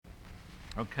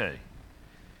Okay.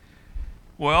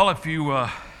 Well, if you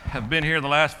have been here the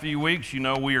last few weeks, you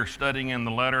know we are studying in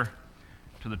the letter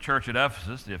to the church at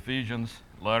Ephesus, the Ephesians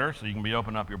letter. So you can be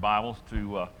opening up your Bibles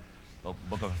to the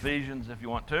book of Ephesians if you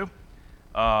want to.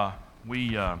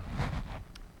 We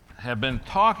have been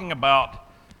talking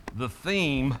about the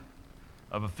theme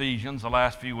of Ephesians the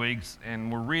last few weeks,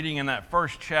 and we're reading in that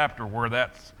first chapter where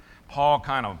that's Paul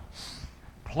kind of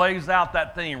plays out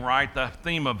that theme, right? The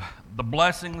theme of the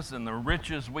blessings and the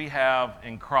riches we have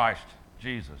in Christ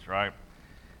Jesus, right?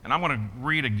 And I'm going to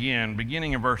read again,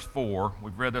 beginning in verse 4.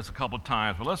 We've read this a couple of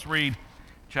times, but let's read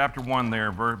chapter 1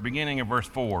 there, beginning of verse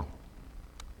 4.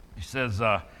 He says,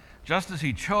 just as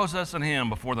he chose us in him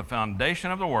before the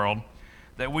foundation of the world,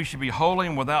 that we should be holy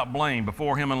and without blame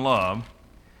before him in love,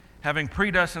 having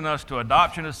predestined us to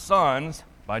adoption as sons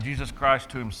by Jesus Christ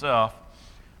to himself,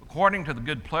 according to the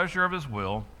good pleasure of his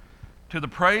will, to the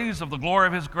praise of the glory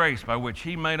of his grace, by which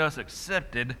he made us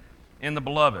accepted in the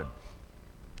beloved.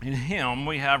 In him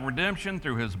we have redemption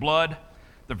through his blood,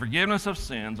 the forgiveness of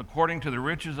sins, according to the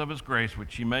riches of his grace,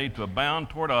 which he made to abound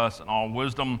toward us in all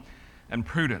wisdom and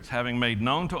prudence, having made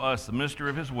known to us the mystery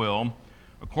of his will,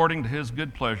 according to his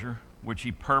good pleasure, which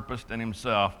he purposed in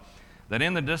himself, that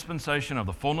in the dispensation of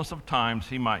the fullness of times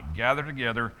he might gather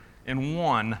together in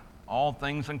one all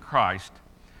things in Christ,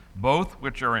 both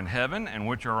which are in heaven and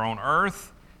which are on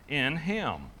earth, in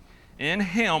him. In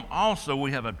him also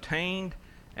we have obtained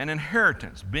an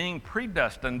inheritance, being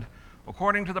predestined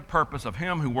according to the purpose of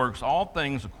him who works all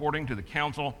things according to the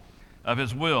counsel of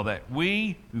his will, that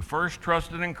we who first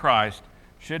trusted in Christ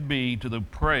should be to the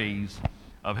praise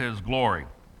of his glory.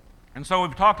 And so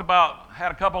we've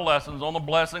had a couple lessons on the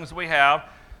blessings we have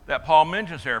that Paul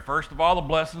mentions here. First of all, the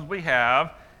blessings we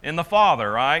have in the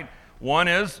Father, right? One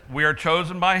is we are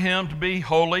chosen by him to be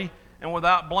holy and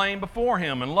without blame before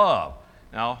him in love.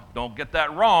 Now, don't get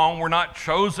that wrong. We're not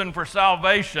chosen for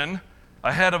salvation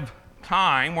ahead of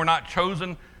time. We're not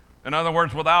chosen, in other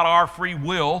words, without our free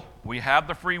will. We have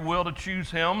the free will to choose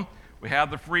him. We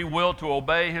have the free will to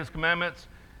obey his commandments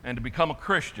and to become a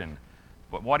Christian.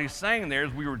 But what he's saying there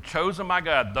is we were chosen by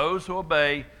God, those who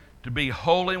obey, to be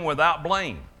holy and without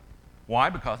blame. Why?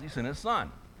 Because he sent his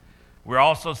Son. We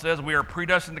also says we are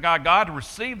predestined to God to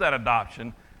receive that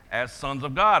adoption as sons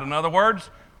of God. In other words,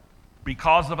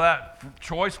 because of that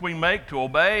choice we make to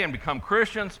obey and become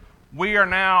Christians, we are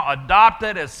now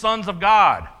adopted as sons of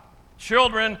God,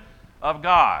 children of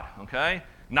God, okay?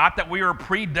 Not that we were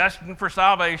predestined for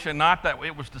salvation, not that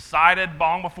it was decided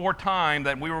long before time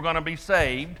that we were going to be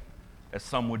saved, as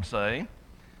some would say,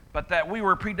 but that we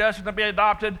were predestined to be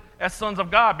adopted as sons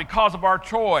of God because of our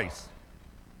choice.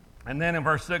 And then in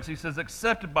verse 6, he says,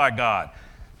 accepted by God.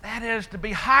 That is to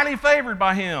be highly favored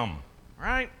by him,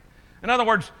 right? In other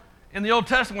words, in the Old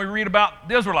Testament, we read about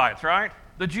the Israelites, right?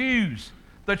 The Jews,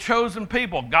 the chosen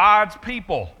people, God's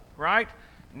people, right?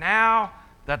 Now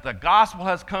that the gospel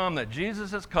has come, that Jesus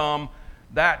has come,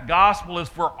 that gospel is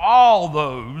for all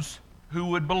those who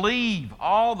would believe,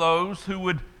 all those who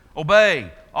would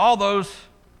obey. All those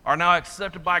are now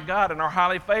accepted by God and are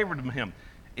highly favored of him.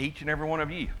 Each and every one of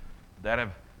you that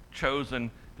have chosen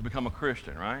to become a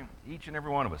Christian, right? Each and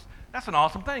every one of us. That's an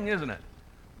awesome thing, isn't it?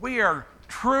 We are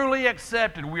truly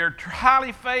accepted. We are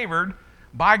highly favored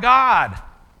by God.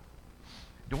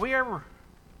 Do we ever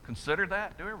consider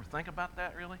that? Do we ever think about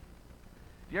that, really?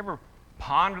 Do you ever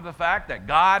ponder the fact that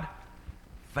God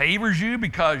favors you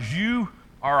because you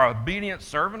are an obedient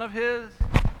servant of his?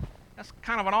 That's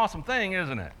kind of an awesome thing,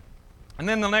 isn't it? And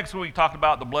then the next week, we talked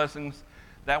about the blessings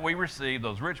that we receive,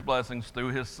 those rich blessings through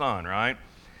his Son, right?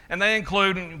 And they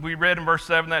include, and we read in verse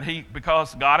 7, that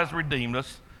because God has redeemed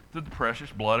us through the precious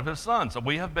blood of his Son. So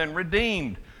we have been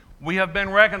redeemed. We have been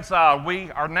reconciled.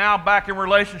 We are now back in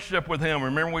relationship with him.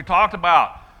 Remember we talked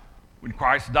about when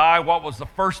Christ died, what was the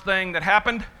first thing that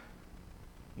happened?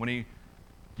 When he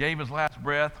gave his last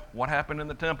breath, what happened in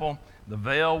the temple? The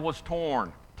veil was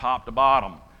torn, top to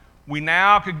bottom. We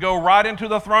now could go right into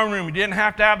the throne room. We didn't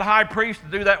have to have the high priest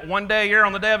to do that one day a year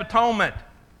on the Day of Atonement.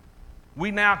 We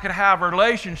now could have a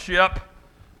relationship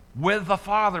with the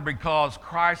Father because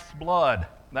Christ's blood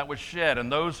that was shed,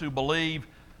 and those who believe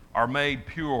are made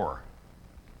pure,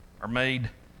 are made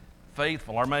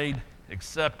faithful, are made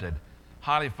accepted,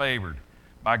 highly favored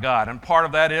by God. And part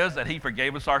of that is that he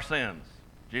forgave us our sins.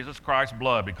 Jesus Christ's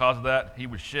blood, because of that,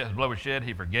 his blood was shed,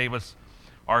 he forgave us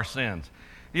our sins.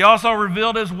 He also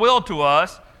revealed his will to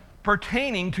us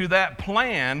pertaining to that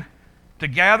plan to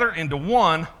gather into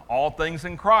one all things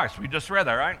in Christ. We just read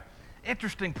that, right?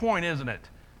 Interesting point, isn't it?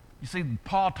 You see,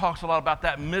 Paul talks a lot about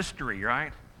that mystery,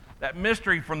 right? That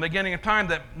mystery from the beginning of time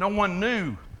that no one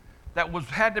knew, that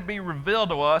had to be revealed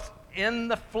to us in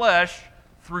the flesh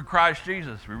through Christ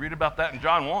Jesus. We read about that in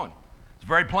John 1. It's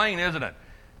very plain, isn't it?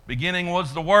 Beginning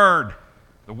was the Word.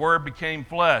 The Word became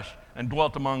flesh and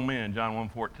dwelt among men, John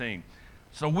 1:14.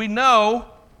 So we know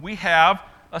we have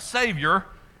a Savior,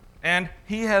 and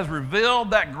He has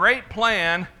revealed that great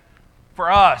plan for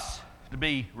us to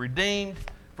be redeemed,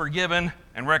 forgiven,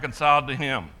 and reconciled to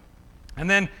Him. And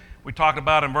then we talked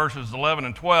about in verses 11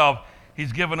 and 12,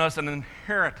 He's given us an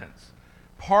inheritance.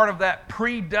 Part of that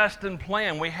predestined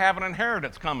plan, we have an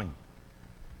inheritance coming,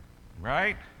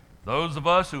 right? Those of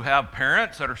us who have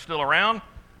parents that are still around,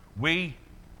 we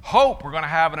hope we're going to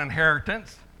have an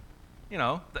inheritance. You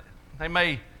know, they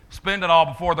may spend it all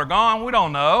before they're gone. We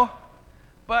don't know.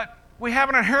 But we have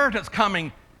an inheritance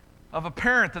coming of a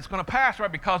parent that's going to pass,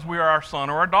 right? Because we are our son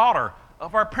or a daughter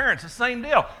of our parents. The same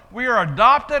deal. We are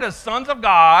adopted as sons of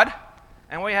God,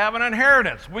 and we have an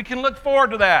inheritance. We can look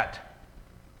forward to that.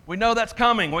 We know that's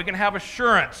coming. We can have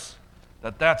assurance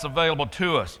that that's available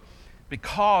to us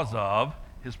because of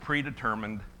His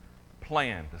predetermined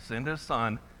plan to send His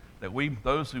Son, that we,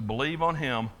 those who believe on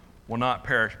Him, will not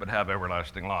perish but have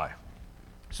everlasting life.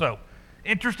 So,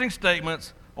 interesting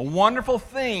statements, a wonderful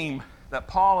theme that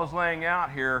Paul is laying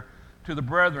out here to the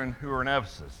brethren who are in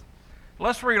Ephesus.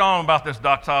 Let's read on about this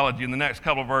doxology in the next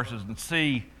couple of verses and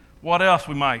see what else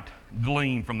we might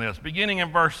glean from this. Beginning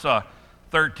in verse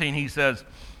 13, he says,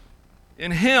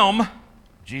 in Him,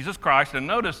 Jesus Christ, and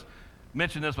notice,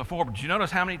 mentioned this before, but you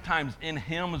notice how many times in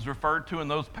Him is referred to in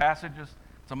those passages?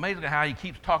 It's amazing how he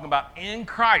keeps talking about in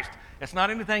Christ. It's not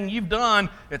anything you've done,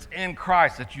 it's in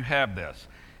Christ that you have this.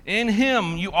 In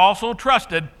Him you also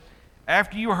trusted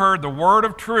after you heard the word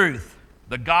of truth,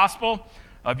 the gospel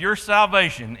of your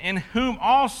salvation, in whom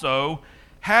also,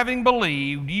 having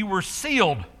believed, you were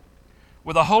sealed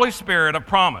with the Holy Spirit of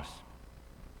promise,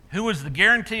 who is the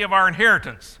guarantee of our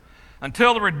inheritance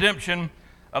until the redemption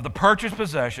of the purchased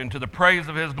possession to the praise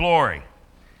of His glory.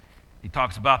 He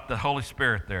talks about the Holy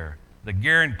Spirit there, the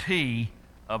guarantee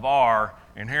of our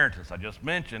inheritance. I just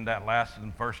mentioned that last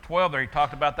in verse 12 there. He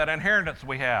talked about that inheritance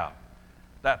we have,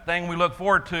 that thing we look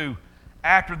forward to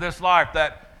after this life,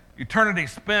 that eternity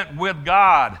spent with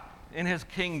God in His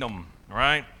kingdom,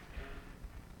 right?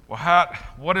 Well,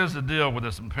 what is the deal with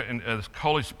this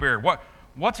Holy Spirit?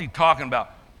 What's he talking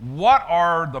about? What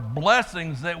are the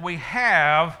blessings that we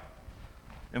have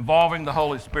involving the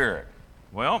Holy Spirit?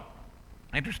 Well,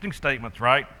 interesting statements,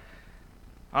 right?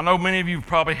 I know many of you have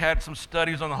probably had some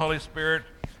studies on the Holy Spirit.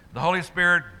 The Holy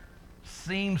Spirit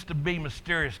seems to be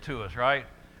mysterious to us, right?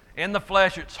 In the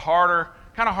flesh, it's kind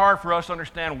of hard for us to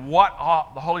understand what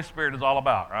the Holy Spirit is all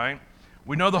about, right?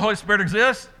 We know the Holy Spirit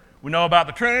exists. We know about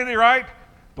the Trinity, right?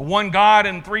 The one God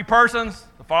in three persons,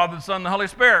 the Father, the Son, and the Holy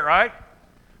Spirit, right?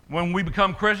 When we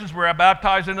become Christians, we're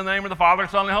baptized in the name of the Father,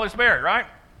 Son, and the Holy Spirit, right?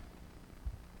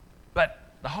 But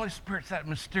the Holy Spirit's that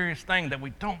mysterious thing that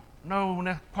we don't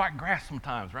know, quite grasp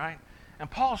sometimes, right? And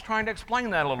Paul's trying to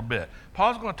explain that a little bit.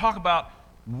 Paul's going to talk about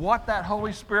what that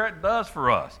Holy Spirit does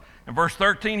for us. In verse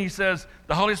 13, he says,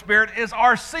 the Holy Spirit is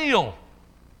our seal.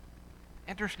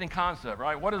 Interesting concept,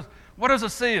 right? What is a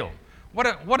seal?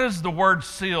 What is the word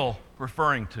seal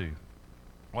referring to?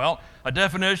 Well, a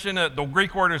definition, the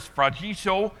Greek word is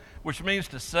phragizo, which means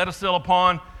to set a seal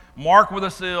upon, mark with a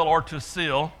seal, or to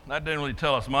seal. That didn't really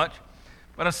tell us much.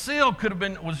 But a seal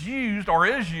was used or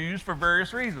is used for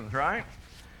various reasons, right?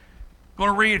 I'm going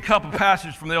to read a couple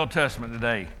passages from the Old Testament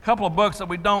today. A couple of books that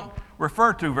we don't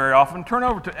refer to very often. Turn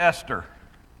over to Esther.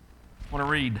 I want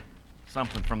to read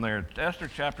something from there.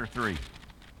 Esther chapter 3.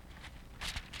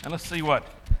 And let's see what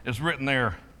is written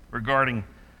there regarding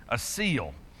a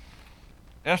seal.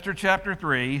 Esther chapter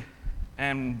 3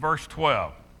 and verse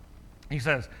 12. He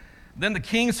says, then the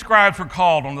king's scribes were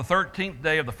called on the 13th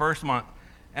day of the first month,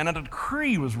 and a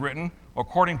decree was written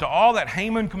according to all that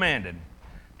Haman commanded,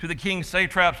 to the king's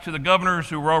satraps, to the governors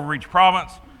who were over each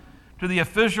province, to the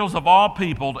officials of all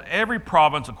people, to every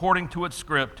province according to its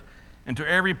script, and to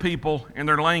every people in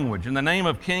their language. In the name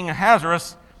of King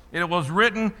Ahasuerus, it was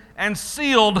written and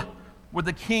sealed with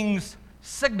the king's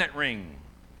signet ring.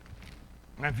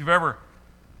 Now, if you've ever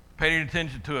paid any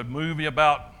attention to a movie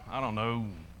about, I don't know,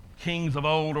 kings of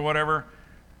old or whatever,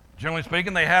 generally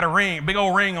speaking, they had a ring, big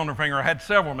old ring on their finger, had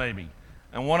several maybe.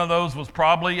 And one of those was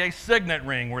probably a signet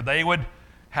ring where they would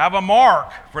have a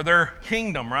mark for their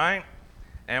kingdom, right?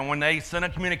 And when they sent a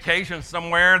communication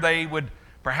somewhere, they would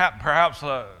perhaps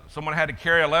someone had to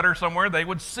carry a letter somewhere, they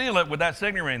would seal it with that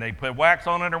signet ring. They put wax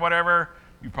on it or whatever.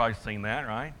 You've probably seen that,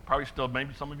 right? Probably still,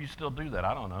 maybe some of you still do that,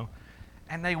 I don't know.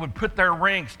 And they would put their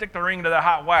ring, stick the ring to the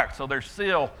hot wax so their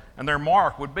seal and their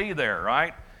mark would be there,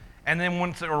 right? And then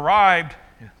once it arrived,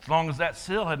 as long as that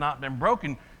seal had not been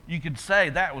broken, you could say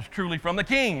that was truly from the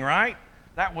king, right?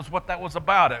 that was what that was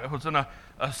about. It was a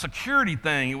security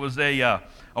thing. It was a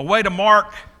way to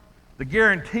mark the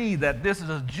guarantee that this is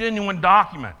a genuine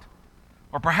document.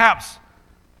 Or perhaps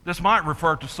this might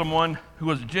refer to someone who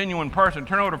was a genuine person.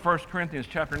 Turn over to 1 Corinthians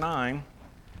chapter 9,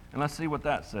 and let's see what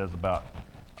that says about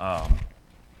a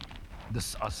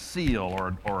seal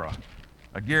or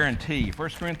a guarantee. 1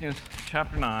 Corinthians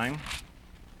chapter 9.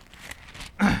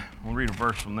 We'll read a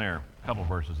verse from there. A couple of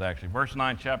verses, actually.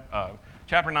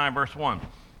 Chapter 9, verse 1.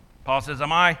 Paul says,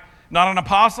 am I not an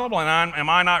apostle, and am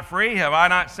I not free? Have I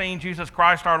not seen Jesus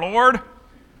Christ our Lord?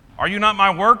 Are you not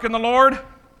my work in the Lord?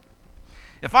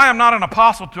 If I am not an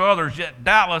apostle to others, yet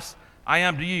doubtless I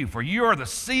am to you, for you are the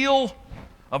seal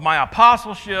of my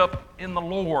apostleship in the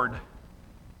Lord.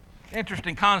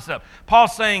 Interesting concept.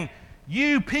 Paul's saying,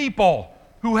 you people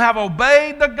who have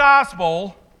obeyed the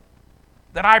gospel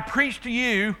that I preach to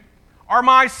you are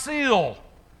my seal,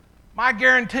 my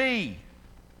guarantee,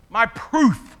 my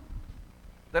proof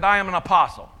that I am an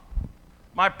apostle,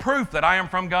 my proof that I am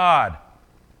from God.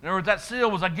 In other words, that seal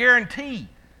was a guarantee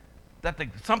that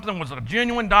something was a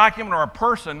genuine document or a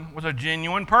person was a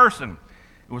genuine person.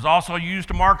 It was also used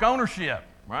to mark ownership,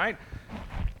 right?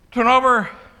 Turn over,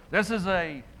 this is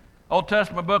a Old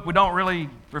Testament book we don't really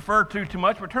refer to too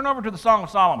much, but turn over to the Song of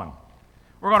Solomon.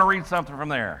 We're going to read something from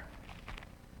there,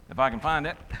 if I can find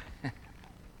it,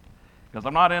 because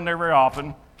I'm not in there very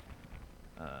often.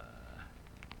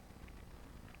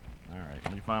 All right,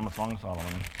 let me find my Song of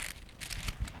Solomon.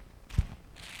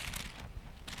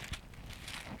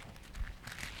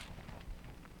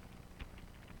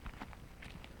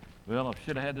 Well, I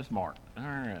should have had this marked. All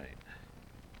right.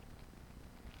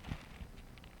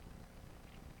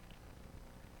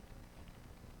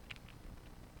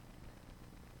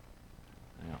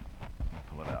 Yeah,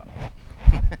 pull it out.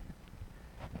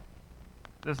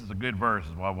 This is a good verse,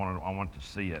 is why I want to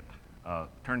see it.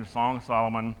 Turn to Song of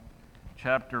Solomon,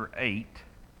 chapter 8,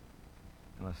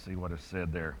 and let's see what is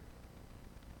said there.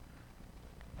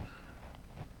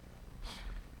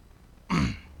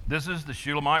 This is the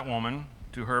Shulamite woman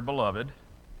to her beloved,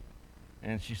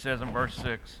 and she says in verse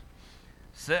 6,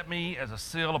 set me as a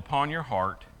seal upon your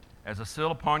heart, as a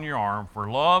seal upon your arm,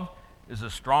 for love is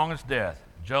as strong as death,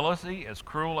 jealousy as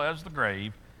cruel as the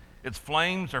grave. Its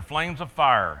flames are flames of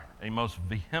fire, a most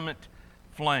vehement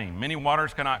flame. Many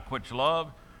waters cannot quench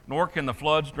love, nor can the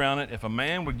floods drown it. If a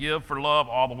man would give for love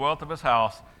all the wealth of his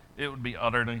house, it would be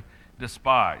utterly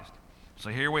despised. So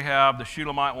here we have the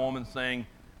Shulamite woman saying,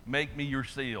 make me your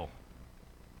seal.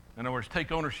 In other words,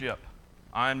 take ownership.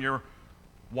 I am your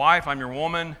wife, I'm your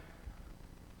woman.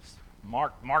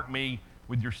 Mark me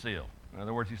with your seal. In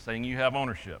other words, he's saying you have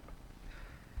ownership.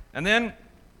 And then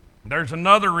there's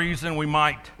another reason we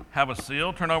might have a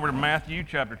seal. Turn over to Matthew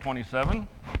chapter 27.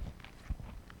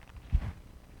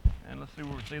 And let's see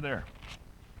what we see there.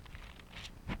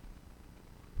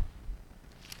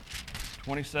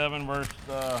 27 verse,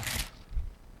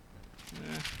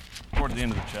 toward the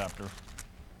end of the chapter.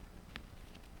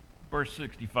 Verse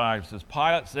 65 says,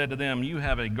 Pilate said to them, you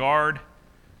have a guard,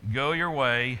 go your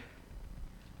way,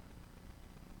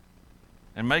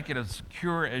 and make it as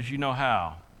secure as you know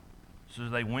how. So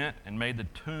they went and made the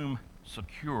tomb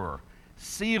secure,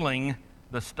 sealing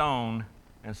the stone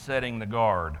and setting the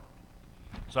guard.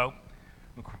 So,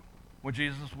 when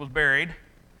Jesus was buried,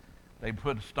 they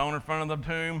put a stone in front of the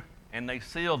tomb and they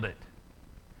sealed it.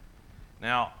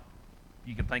 Now,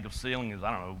 you can think of sealing as,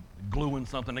 I don't know, gluing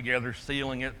something together,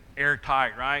 sealing it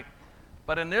airtight, right?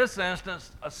 But in this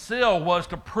instance, a seal was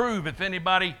to prove if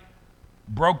anybody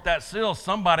broke that seal,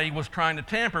 somebody was trying to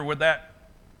tamper with that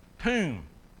tomb,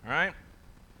 right?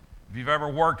 If you've ever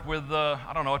worked with,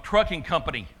 a trucking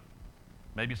company,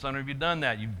 maybe some of you have done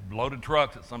that. You've loaded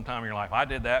trucks at some time in your life. I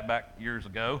did that back years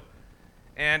ago.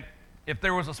 And if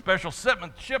there was a special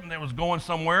shipment that was going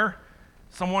somewhere,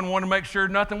 someone wanted to make sure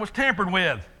nothing was tampered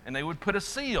with, and they would put a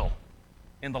seal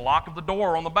in the lock of the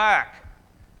door on the back.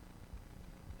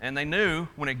 And they knew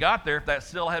when it got there, if that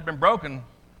seal had been broken,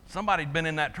 somebody had been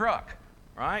in that truck,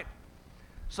 right?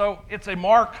 So it's a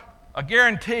mark, a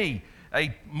guarantee,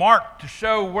 a mark to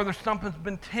show whether something's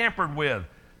been tampered with.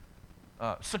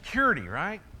 Security,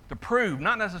 right? To prove,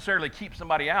 not necessarily keep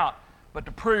somebody out, but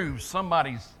to prove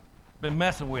somebody's been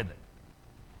messing with it.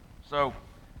 So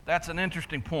that's an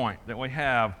interesting point that we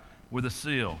have with a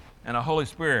seal. And the Holy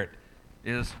Spirit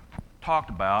is talked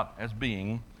about as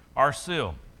being our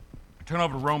seal. Turn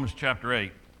over to Romans chapter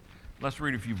 8. Let's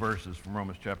read a few verses from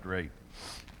Romans chapter 8.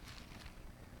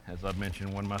 As I've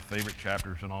mentioned, one of my favorite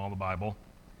chapters in all the Bible.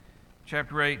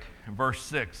 Chapter 8 and verse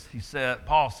 6,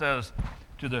 Paul says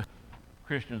to the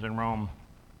Christians in Rome,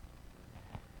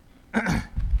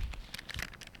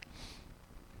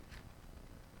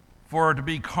 For to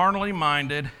be carnally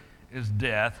minded is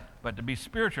death, but to be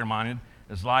spiritually minded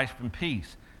is life and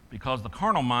peace. Because the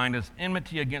carnal mind is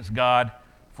enmity against God,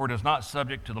 for it is not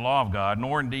subject to the law of God,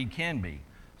 nor indeed can be.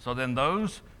 So then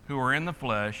those who are in the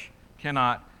flesh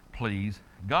cannot please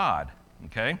God.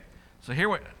 Okay? So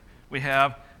here we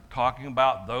have talking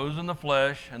about those in the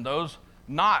flesh and those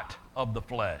not of the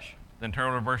flesh. Then turn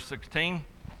over to verse 16.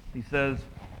 He says,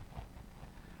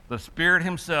 the Spirit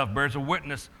himself bears a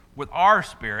witness with our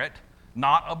spirit,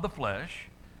 not of the flesh,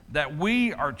 that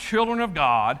we are children of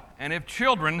God, and if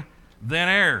children, then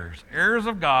heirs, heirs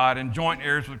of God and joint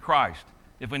heirs with Christ,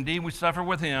 if indeed we suffer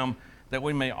with him, that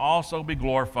we may also be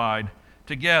glorified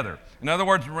together. In other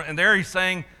words, and there he's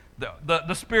saying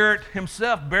the Spirit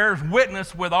himself bears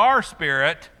witness with our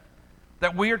spirit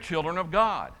that we are children of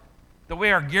God, that we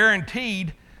are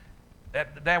guaranteed,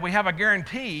 that we have a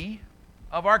guarantee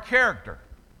of our character,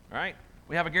 right?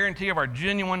 We have a guarantee of our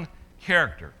genuine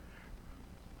character.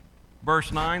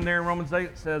 Verse 9 there in Romans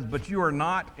 8 says, but you are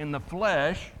not in the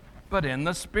flesh, but in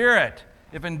the Spirit,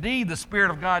 if indeed the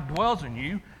Spirit of God dwells in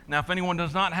you. Now, if anyone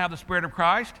does not have the Spirit of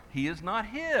Christ, he is not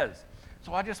his.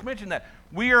 So I just mentioned that.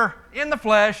 We are in the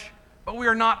flesh, but we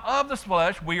are not of the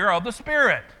flesh. We are of the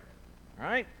Spirit. All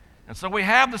right? And so we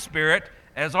have the Spirit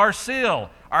as our seal,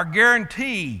 our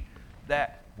guarantee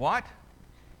that, what?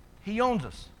 He owns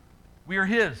us. We are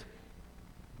his.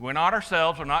 We're not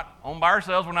ourselves. We're not owned by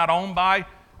ourselves. We're not owned by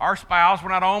our spouse. We're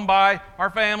not owned by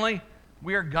our family.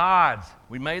 We are God's.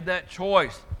 We made that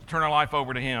choice to turn our life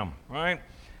over to him. Right?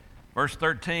 Verse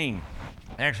 13.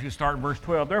 Actually, start in verse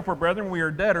 12. Therefore, brethren, we are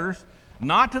debtors,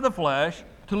 not to the flesh,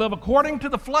 to live according to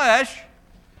the flesh.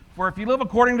 For if you live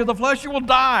according to the flesh, you will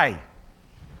die.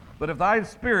 But if thy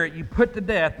spirit you put to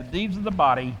death the deeds of the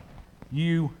body,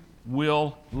 you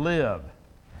will live.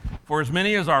 For as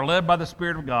many as are led by the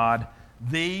Spirit of God,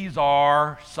 these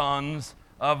are sons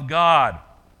of God.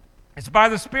 It's by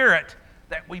the Spirit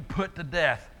that we put to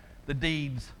death the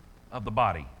deeds of the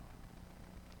body,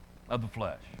 of the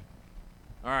flesh.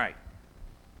 All right.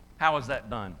 How is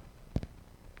that done?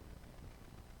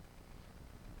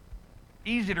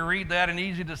 Easy to read that and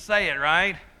easy to say it,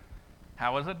 right?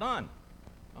 How is it done?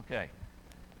 Okay.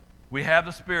 We have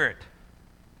the Spirit.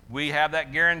 We have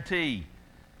that guarantee.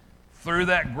 Through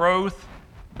that growth,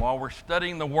 while we're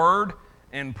studying the Word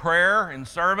in prayer and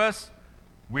service,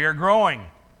 we are growing.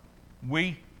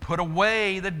 We put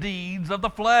away the deeds of the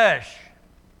flesh.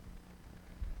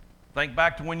 Think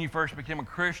back to when you first became a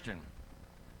Christian.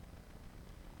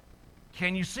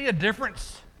 Can you see a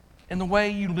difference in the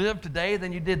way you live today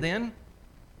than you did then?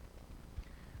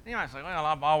 You might say, well,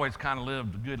 I've always kind of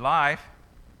lived a good life.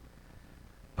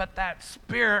 But that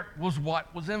Spirit was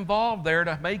what was involved there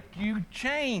to make you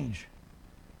change.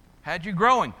 Had you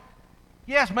growing.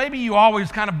 Yes, maybe you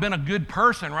always kind of been a good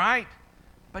person, right?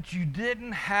 But you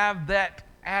didn't have that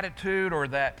attitude or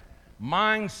that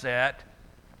mindset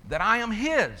that I am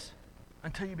his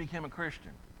until you became a Christian.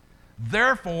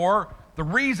 Therefore, the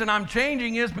reason I'm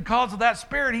changing is because of that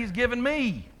Spirit he's given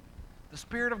me. The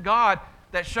Spirit of God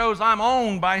that shows I'm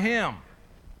owned by him.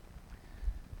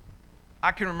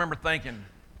 I can remember thinking,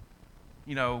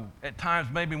 at times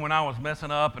maybe when I was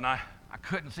messing up and I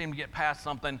couldn't seem to get past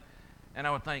something, and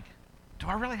I would think, do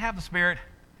I really have the Spirit?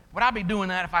 Would I be doing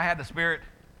that if I had the Spirit?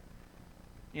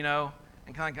 And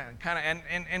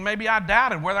and maybe I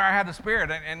doubted whether I had the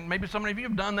Spirit, and maybe some of you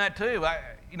have done that too.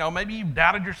 Maybe you've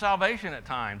doubted your salvation at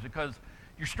times because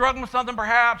you're struggling with something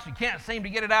perhaps, you can't seem to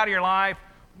get it out of your life,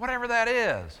 whatever that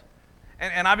is.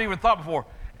 And I've even thought before,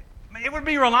 it would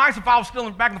be real nice if I was still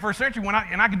back in the first century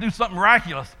and I could do something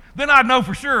miraculous. Then I'd know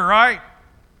for sure, right?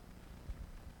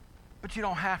 But you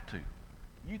don't have to.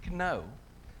 You can know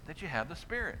that you have the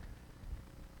Spirit.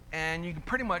 And you can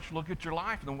pretty much look at your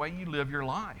life and the way you live your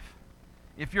life.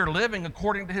 If you're living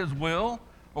according to his will,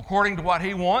 according to what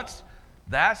he wants,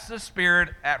 that's the Spirit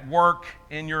at work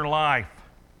in your life.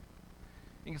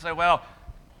 You can say, well,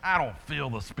 I don't feel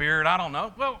the Spirit. I don't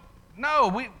know. Well,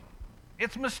 no,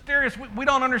 it's mysterious. We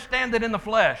don't understand it in the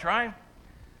flesh, right?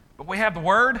 But we have the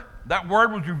Word. That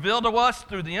Word was revealed to us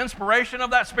through the inspiration of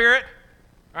that Spirit,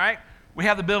 right? We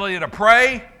have the ability to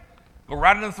pray, go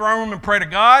right into the throne room and pray to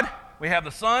God. We have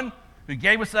the Son who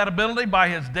gave us that ability by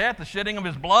his death, the shedding of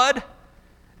his blood.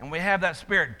 And we have that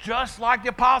Spirit just like the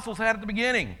apostles had at the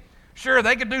beginning. Sure,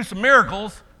 they could do some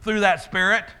miracles through that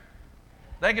Spirit.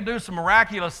 They could do some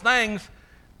miraculous things.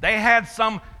 They had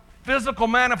some physical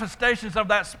manifestations of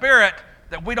that Spirit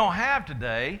that we don't have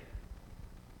today.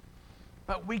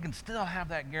 But we can still have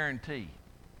that guarantee,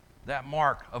 that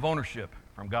mark of ownership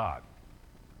from God.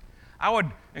 I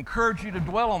would encourage you to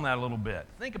dwell on that a little bit.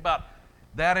 Think about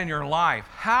that in your life.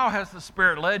 How has the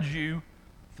Spirit led you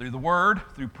through the Word,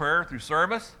 through prayer, through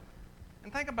service.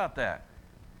 And think about that.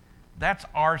 That's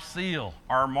our seal,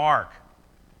 our mark.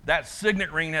 That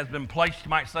signet ring has been placed, you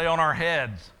might say, on our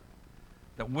heads,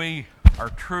 that we are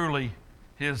truly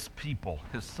His people,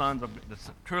 His sons,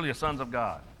 truly sons of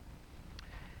God.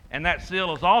 And that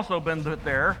seal has also been put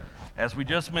there, as we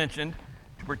just mentioned,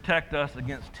 to protect us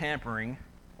against tampering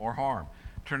or harm.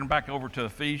 Turn back over to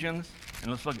Ephesians,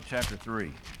 and let's look at chapter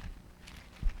 3.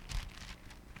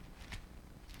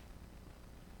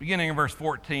 Beginning in verse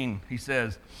 14, he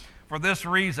says, "For this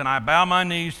reason I bow my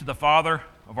knees to the Father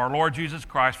of our Lord Jesus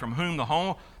Christ, from whom the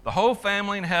whole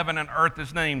family in heaven and earth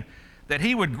is named, that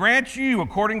He would grant you,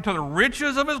 according to the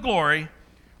riches of His glory,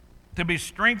 to be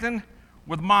strengthened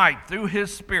with might through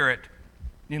His Spirit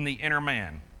in the inner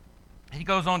man." He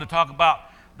goes on to talk about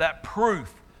that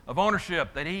proof of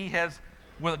ownership that He has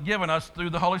given us through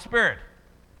the Holy Spirit.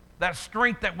 That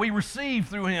strength that we receive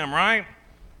through Him, right?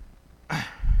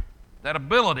 That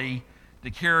ability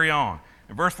to carry on.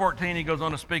 In verse 14, he goes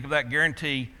on to speak of that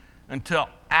guarantee until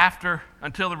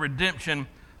the redemption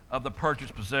of the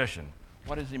purchased possession.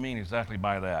 What does he mean exactly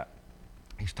by that?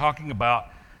 He's talking about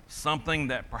something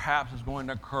that perhaps is going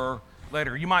to occur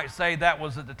later. You might say that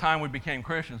was at the time we became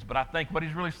Christians, but I think what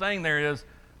he's really saying there is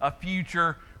a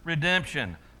future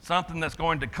redemption, something that's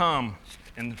going to come.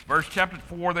 In verse chapter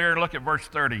 4 there, look at verse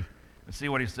 30 and see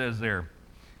what he says there.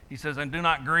 He says, "And do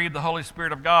not grieve the Holy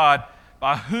Spirit of God,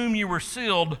 by whom you were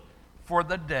sealed for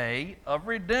the day of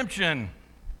redemption.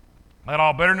 Let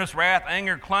all bitterness, wrath,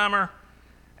 anger, clamor,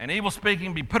 and evil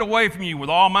speaking be put away from you with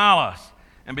all malice,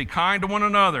 and be kind to one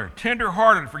another,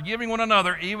 tender-hearted, forgiving one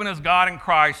another, even as God in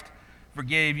Christ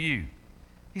forgave you."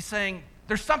 He's saying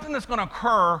there's something that's going to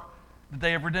occur the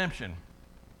day of redemption.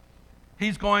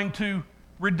 He's going to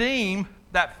redeem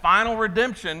that final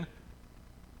redemption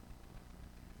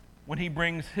when He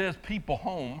brings His people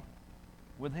home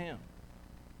with Him.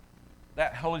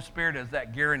 That Holy Spirit is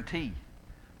that guarantee,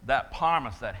 that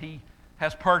promise that He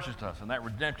has purchased us, and that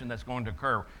redemption that's going to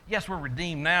occur. Yes, we're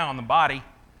redeemed now in the body,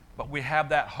 but we have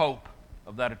that hope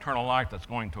of that eternal life that's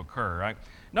going to occur, right?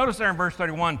 Notice there in verse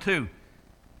 31 too,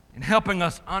 in helping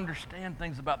us understand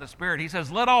things about the Spirit, he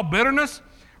says, "Let all bitterness,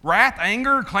 wrath,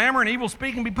 anger, clamor, and evil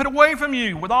speaking be put away from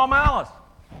you with all malice."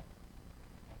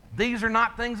 These are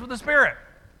not things of the Spirit.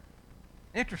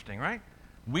 Interesting, right?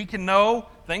 We can know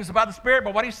things about the Spirit,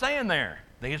 but what he's saying there,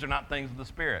 these are not things of the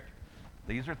Spirit.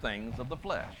 These are things of the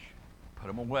flesh. Put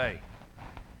them away.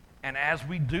 And as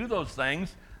we do those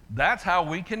things, that's how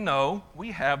we can know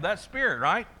we have that Spirit,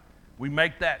 right? We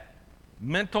make that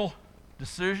mental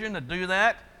decision to do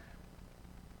that.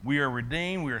 We are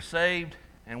redeemed, we are saved,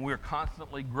 and we are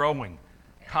constantly growing,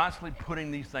 constantly putting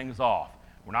these things off.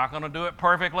 We're not going to do it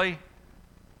perfectly.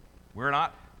 We're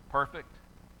not perfect,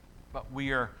 but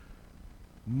we are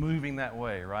moving that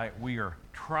way, right? We are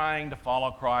trying to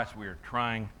follow Christ. We are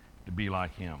trying to be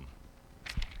like Him.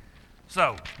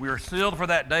 So, we are sealed for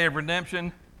that day of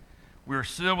redemption. We are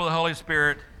sealed with the Holy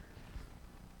Spirit.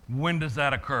 When does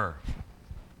that occur?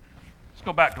 Let's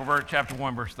go back to chapter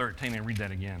 1, verse 13 and read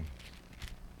that again.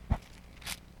 I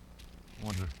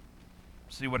want to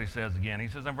see what he says again. He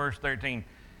says in verse 13,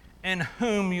 "In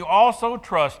whom you also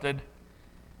trusted,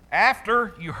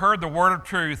 after you heard the word of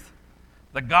truth,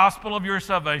 the gospel of your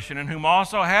salvation, in whom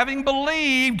also, having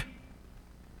believed,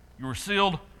 you were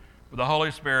sealed with the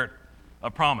Holy Spirit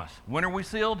of promise." When are we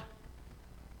sealed?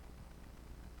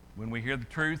 When we hear the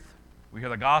truth, we hear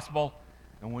the gospel,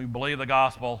 and we believe the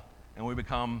gospel, and we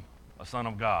become a son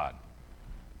of God.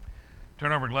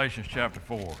 Turn over to Galatians chapter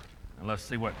 4, and let's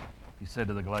see what he said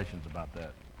to the Galatians about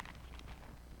that.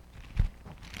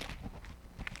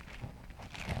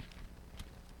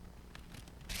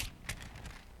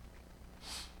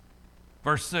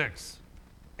 Verse 6,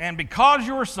 "And because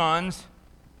you are sons,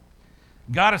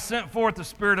 God has sent forth the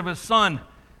Spirit of His Son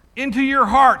into your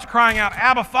hearts, crying out,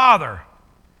 'Abba, Father.'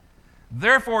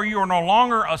 Therefore you are no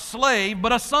longer a slave,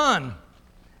 but a son.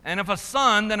 And if a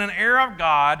son, then an heir of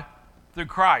God through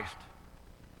Christ."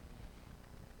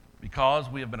 Because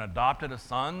we have been adopted as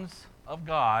sons of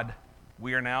God,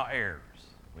 we are now heirs.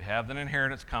 We have an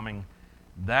inheritance coming.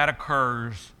 That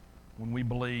occurs when we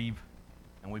believe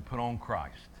and we put on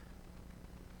Christ.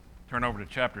 Turn over to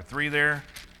chapter 3 there.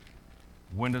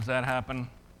 When does that happen?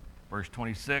 Verse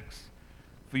 26.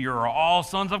 "For you are all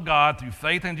sons of God through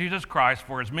faith in Jesus Christ,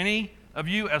 for as many of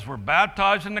you as were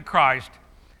baptized into Christ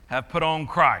have put on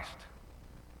Christ."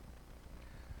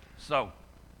 So,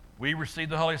 we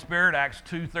received the Holy Spirit, Acts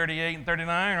 2:38 and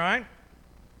 39, right?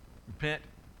 Repent,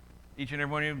 each and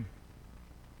every one of you,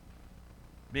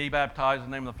 be baptized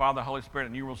in the name of the Father, the Holy Spirit,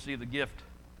 and you will receive the gift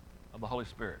of the Holy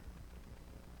Spirit.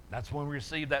 That's when we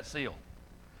receive that seal.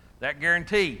 that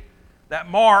guarantee, that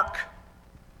mark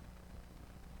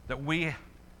that we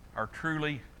are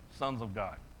truly sons of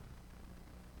God.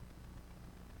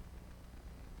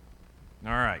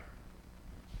 All right.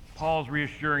 Paul's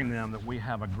reassuring them that we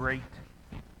have a great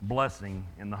blessing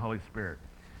in the Holy Spirit.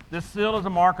 This seal is a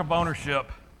mark of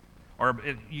ownership, or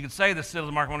you could say the seal is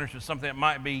a mark of ownership, something that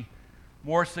might be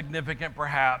more significant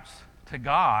perhaps to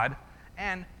God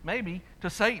and maybe to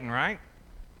Satan, right?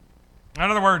 In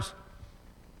other words,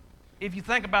 if you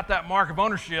think about that mark of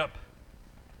ownership,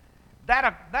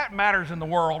 that matters in the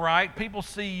world, right? People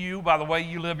see you by the way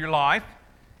you live your life.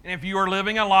 And if you are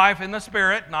living a life in the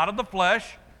Spirit, not of the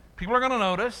flesh, people are going to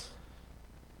notice.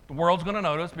 The world's going to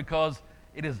notice because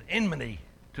it is enmity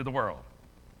to the world.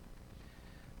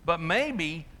 But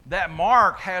maybe that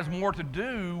mark has more to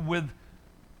do with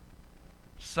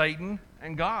Satan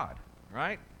and God,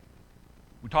 right?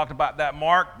 We talked about that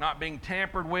mark not being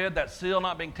tampered with, that seal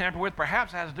not being tampered with.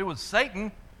 Perhaps it has to do with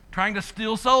Satan trying to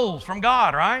steal souls from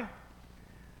God, right?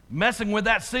 Messing with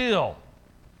that seal.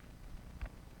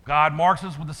 God marks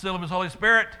us with the seal of His Holy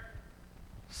Spirit.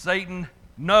 Satan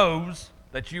knows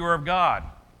that you are of God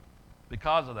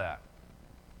because of that.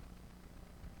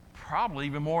 Probably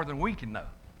even more than we can know,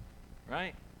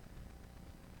 right?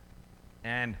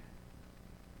 And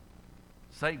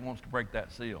Satan wants to break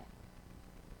that seal.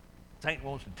 Satan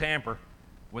wants to tamper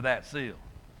with that seal.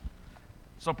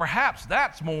 So perhaps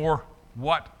that's more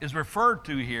what is referred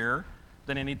to here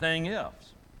than anything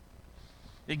else.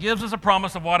 It gives us a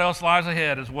promise of what else lies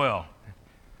ahead as well.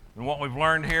 And what we've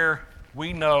learned here,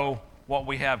 we know what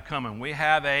we have coming. We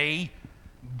have a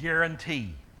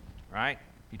guarantee, right?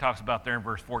 He talks about there in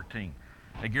verse 14.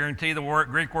 A guarantee, the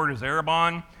Greek word is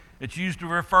arrabon. It's used to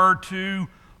refer to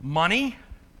money,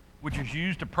 which is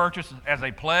used to purchase as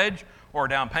a pledge or a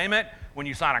down payment. When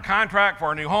you sign a contract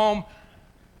for a new home,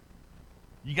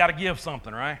 you got to give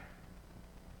something, right?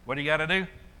 What do you got to do?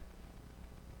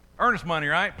 Earnest money,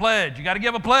 right? Pledge. You got to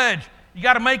give a pledge. You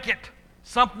got to make it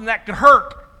something that could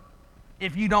hurt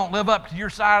if you don't live up to your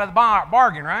side of the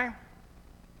bargain, right?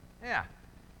 Yeah.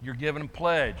 You're giving a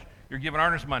pledge. You're giving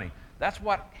earnest money. That's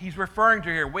what he's referring to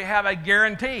here. We have a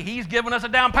guarantee. He's given us a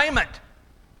down payment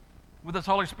with His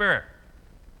Holy Spirit.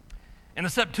 In the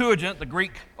Septuagint, the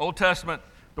Greek Old Testament,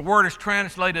 the word is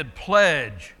translated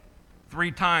pledge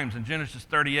 3 times in Genesis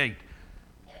 38.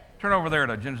 Turn over there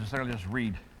to Genesis 38. Just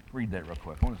read that real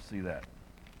quick. I want to see that.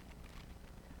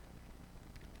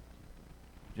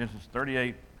 Genesis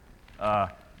 38,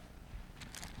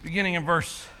 beginning in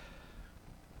verse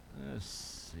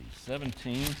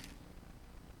 17.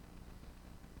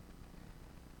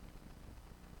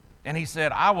 And he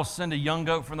said, I will send a young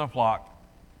goat from the flock.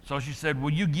 So she said,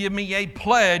 will you give me a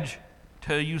pledge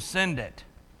till you send it?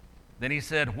 Then he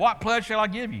said, what pledge shall I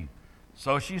give you?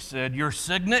 So she said, your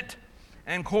signet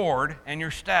and cord and your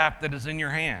staff that is in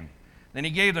your hand. Then he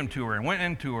gave them to her and went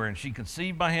into her, and she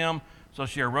conceived by him. So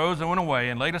she arose and went away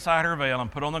and laid aside her veil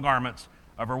and put on the garments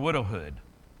of her widowhood.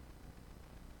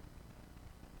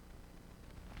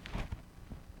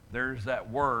 There's that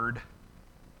word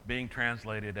being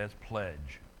translated as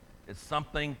pledge. It's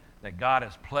something that God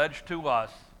has pledged to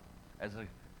us as an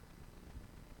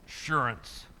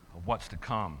assurance of what's to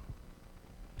come.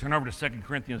 Turn over to 2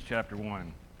 Corinthians chapter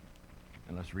 1,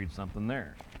 and let's read something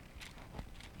there.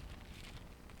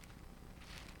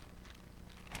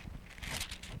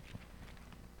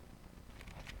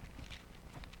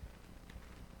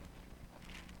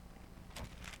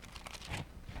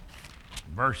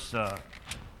 Verse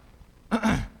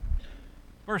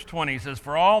 20 says,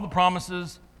 for all the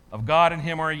promises of God in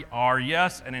Him are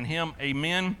yes, and in Him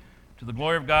amen, to the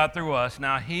glory of God through us.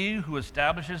 Now He who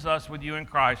establishes us with you in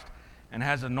Christ and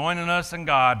has anointed us in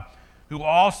God, who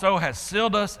also has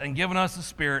sealed us and given us the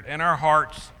Spirit in our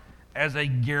hearts as a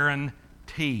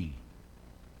guarantee.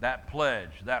 That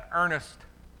pledge, that earnest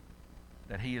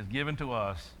that He has given to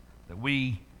us, that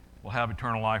we will have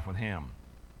eternal life with Him.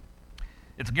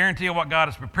 It's a guarantee of what God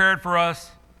has prepared for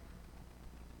us.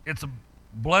 It's a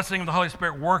blessing of the Holy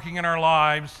Spirit working in our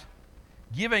lives,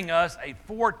 giving us a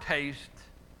foretaste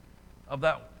of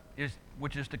that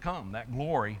which is to come, that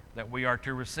glory that we are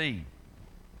to receive.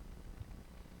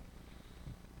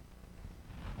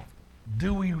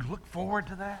 Do we look forward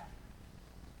to that?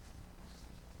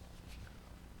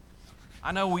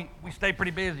 I know we stay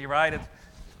pretty busy, right? It's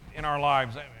in our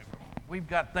lives. We've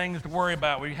got things to worry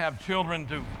about. We have children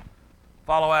to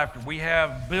follow after. We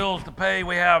have bills to pay.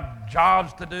 We have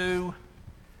jobs to do.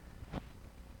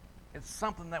 It's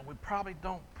something that we probably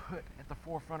don't put at the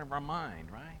forefront of our mind,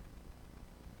 right?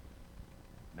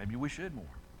 Maybe we should more.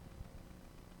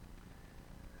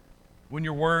 When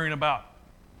you're worrying about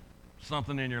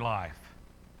something in your life,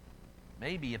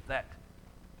 maybe if that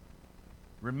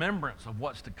remembrance of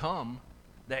what's to come,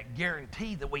 that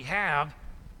guarantee that we have,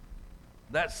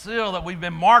 that seal that we've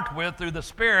been marked with through the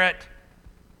Spirit,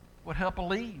 would help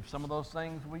alleviate some of those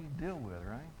things we deal with,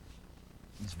 right?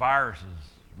 These viruses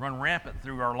run rampant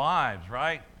through our lives,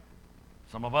 right?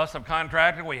 Some of us have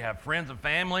contracted. We have friends and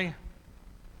family.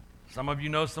 Some of you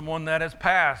know someone that has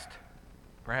passed,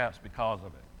 perhaps because of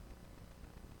it.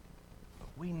 But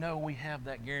we know we have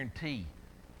that guarantee.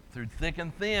 Through thick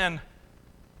and thin,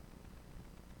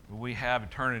 we have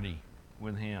eternity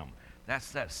with Him.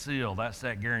 That's that seal. That's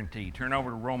that guarantee. Turn over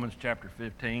to Romans chapter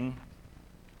 15.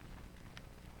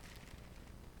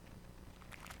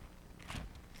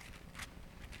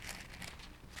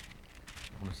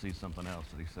 I want to see something else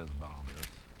that he says about all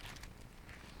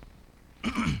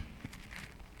this.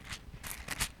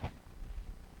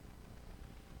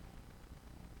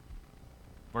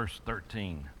 Verse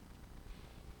 13.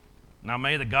 Now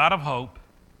may the God of hope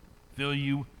fill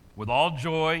you with all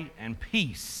joy and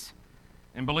peace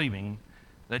in believing,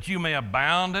 that you may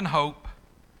abound in hope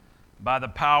by the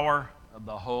power of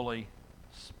the Holy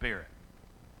Spirit.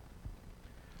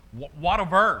 What a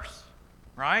verse,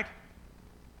 right?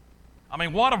 I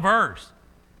mean, what a verse.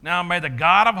 Now may the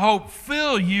God of hope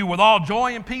fill you with all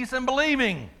joy and peace in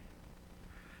believing.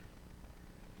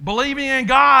 Believing in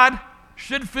God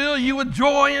should fill you with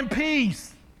joy and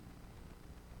peace.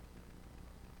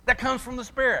 That comes from the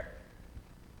Spirit.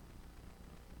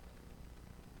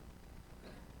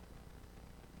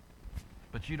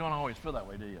 But you don't always feel that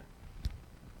way, do you?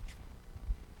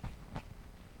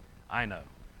 I know.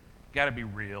 Got to be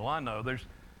real. I know.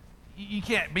 You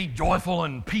can't be joyful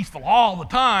and peaceful all the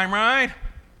time, right?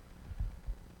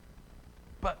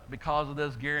 But because of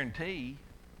this guarantee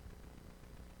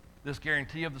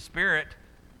of the Spirit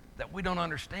that we don't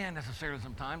understand necessarily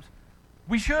sometimes,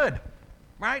 we should,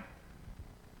 right?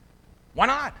 Why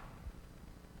not?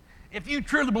 If you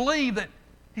truly believe that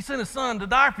He sent His Son to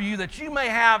die for you, that you may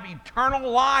have eternal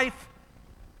life,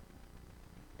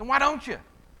 then why don't you?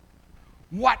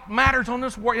 What matters in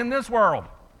this world?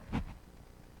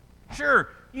 Sure,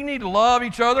 you need to love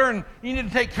each other and you need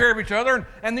to take care of each other,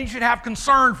 and you should have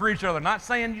concern for each other. Not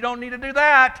saying you don't need to do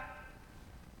that.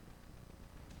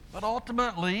 But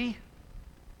ultimately,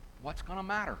 what's going to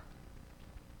matter?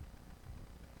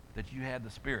 That you had the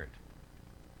Spirit.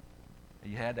 That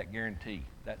you had that guarantee,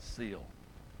 that seal.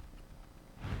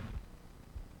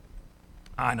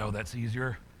 I know that's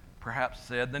easier perhaps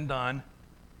said than done,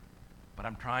 but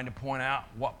I'm trying to point out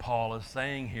what Paul is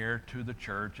saying here to the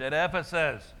church at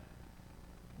Ephesus.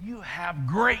 You have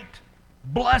great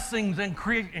blessings in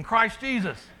Christ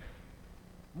Jesus,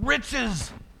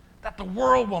 riches that the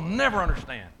world will never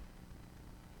understand.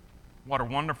 What a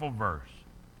wonderful verse.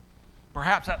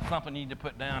 Perhaps that's something you need to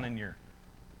put down in your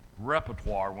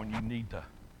repertoire when you need to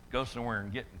go somewhere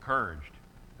and get encouraged.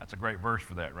 That's a great verse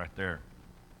for that right there.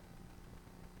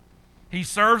 He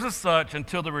serves as such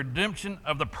until the redemption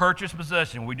of the purchased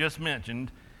possession we just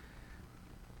mentioned.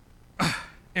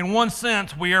 In one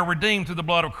sense, we are redeemed through the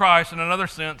blood of Christ. In another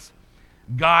sense,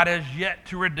 God has yet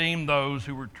to redeem those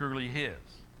who were truly His.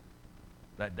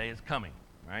 That day is coming,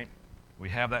 right? We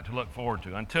have that to look forward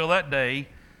to. Until that day,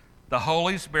 the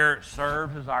Holy Spirit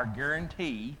serves as our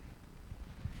guarantee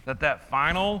that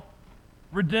final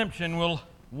redemption will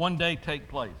one day take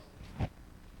place.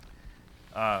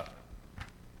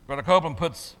 Brother Copeland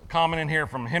puts a comment in here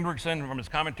from Hendrickson from his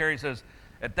commentary. He says,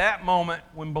 at that moment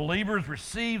when believers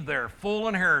receive their full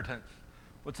inheritance,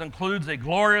 which includes a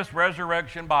glorious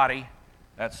resurrection body,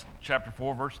 that's chapter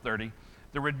 4, verse 30,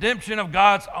 the redemption of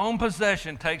God's own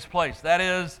possession takes place. That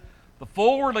is, the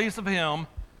full release of Him,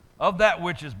 of that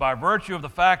which is by virtue of the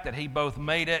fact that He both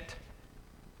made it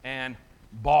and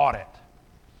bought it.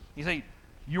 You see,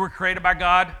 you were created by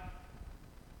God,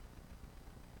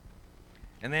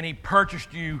 and then He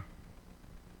purchased you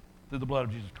through the blood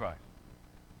of Jesus Christ.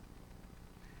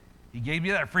 He gave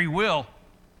you that free will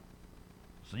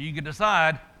so you could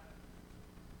decide,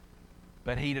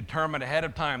 but He determined ahead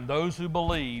of time those who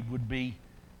believed would be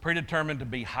predetermined to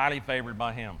be highly favored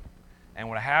by Him and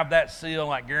would have that seal,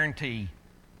 that guarantee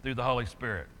through the Holy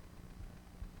Spirit.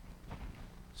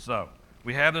 So,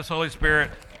 we have this Holy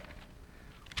Spirit.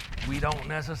 We don't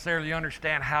necessarily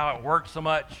understand how it works so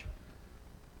much,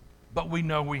 but we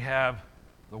know we have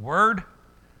the Word.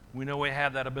 We know we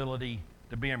have that ability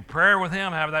to be in prayer with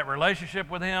Him, have that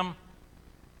relationship with Him,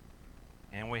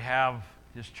 and we have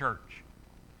His church,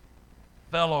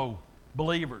 fellow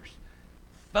believers,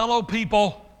 fellow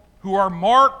people who are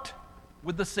marked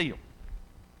with the seal.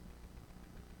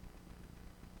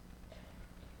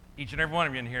 Each and every one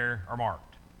of you in here are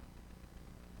marked.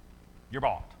 You're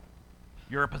bought.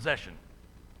 You're a possession.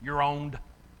 You're owned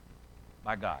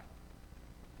by God.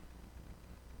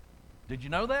 Did you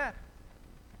know that?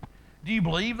 Do you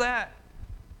believe that?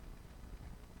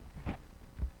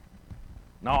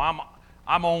 No,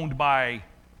 I'm owned by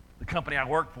the company I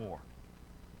work for.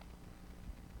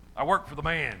 I work for the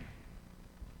man.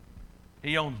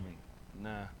 He owns me.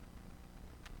 Nah.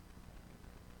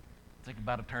 Think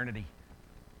about eternity.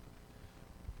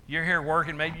 You're here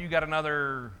working, maybe you got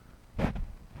another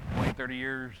 20, 30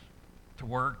 years to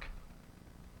work,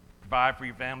 provide for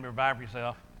your family, provide for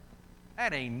yourself.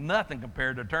 That ain't nothing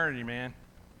compared to eternity, man.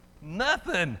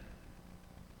 Nothing.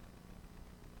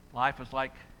 Life is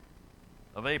like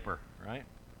a vapor, right?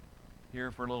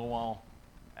 Here for a little while,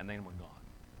 and then we're gone.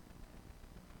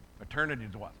 Eternity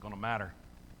is what's going to matter.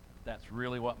 That's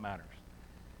really what matters.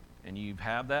 And you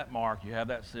have that mark, you have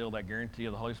that seal, that guarantee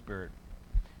of the Holy Spirit.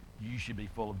 You should be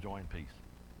full of joy and peace.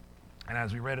 And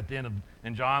as we read at the end of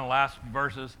in John, the last few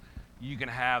verses, you can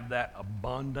have that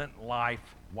abundant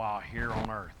life while here on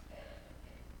earth.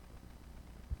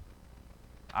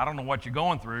 I don't know what you're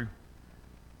going through,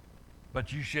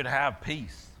 but you should have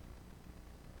peace.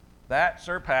 That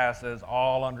surpasses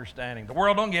all understanding. The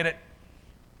world don't get it.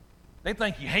 They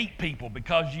think you hate people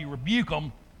because you rebuke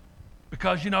them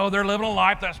because you know they're living a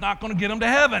life that's not going to get them to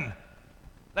heaven.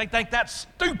 They think that's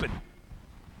stupid.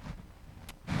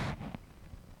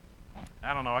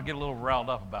 I don't know. I get a little riled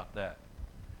up about that.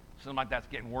 Seems like that's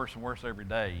getting worse and worse every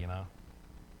day, you know.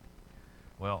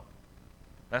 Well,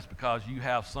 that's because you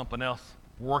have something else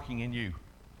working in you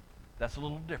that's a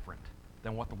little different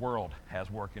than what the world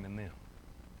has working in them.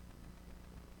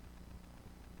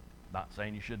 Not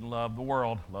saying you shouldn't love the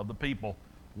world, love the people.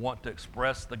 Want to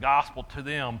express the gospel to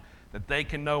them that they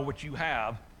can know what you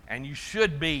have, and you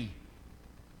should be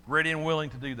ready and willing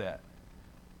to do that.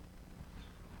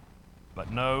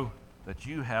 But know that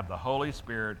you have the Holy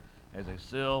Spirit as a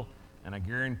seal and a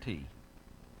guarantee.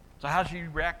 So how should you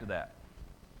react to that?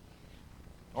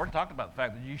 I already talked about the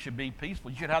fact that you should be peaceful.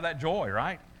 You should have that joy,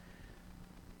 right?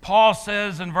 Paul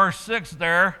says in verse 6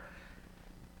 there,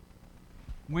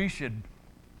 we should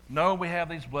know we have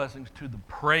these blessings to the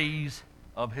praise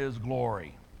of his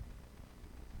glory.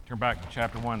 Turn back to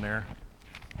chapter 1 there.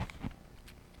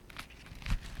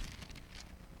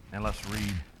 And let's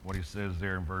read what he says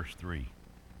there in verse 3.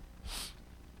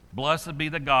 Blessed be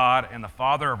the God and the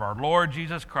Father of our Lord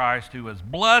Jesus Christ, who has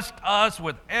blessed us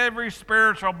with every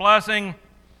spiritual blessing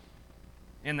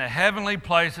in the heavenly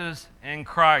places in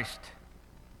Christ.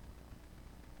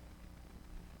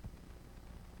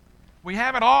 We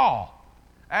have it all.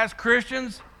 As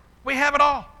Christians, we have it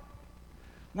all.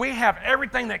 We have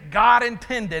everything that God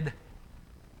intended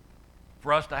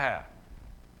for us to have.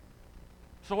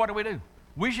 So what do?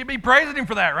 We should be praising him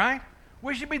for that, right?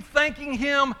 We should be thanking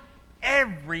him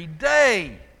every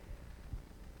day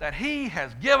that he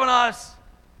has given us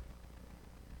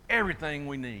everything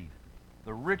we need,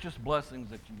 the richest blessings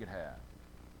that you could have.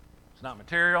 It's not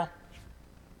material,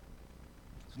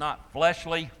 it's not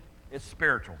fleshly, it's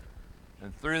spiritual.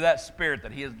 And through that spirit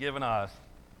that he has given us,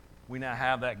 we now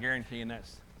have that guarantee and that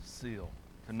seal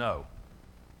to know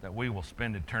that we will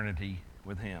spend eternity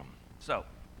with him. So,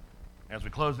 as we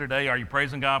close today, are you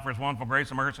praising God for his wonderful grace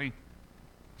and mercy?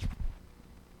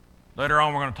 Later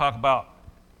on, we're going to talk about,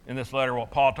 in this letter,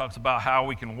 what Paul talks about, how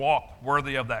we can walk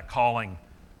worthy of that calling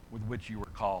with which you were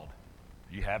called.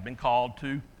 You have been called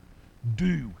to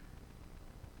do,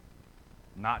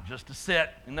 not just to sit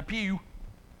in the pew.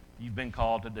 You've been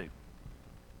called to do.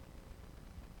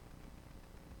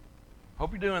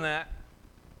 Hope you're doing that.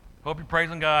 Hope you're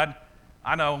praising God.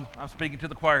 I know I'm speaking to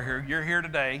the choir here. You're here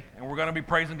today, and we're going to be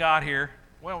praising God here.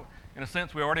 Well, in a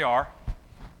sense, we already are.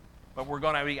 But we're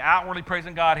going to be outwardly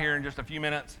praising God here in just a few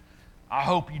minutes. I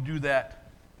hope you do that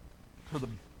to the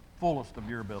fullest of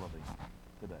your ability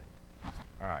today.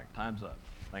 All right, time's up.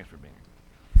 Thanks for being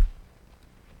here.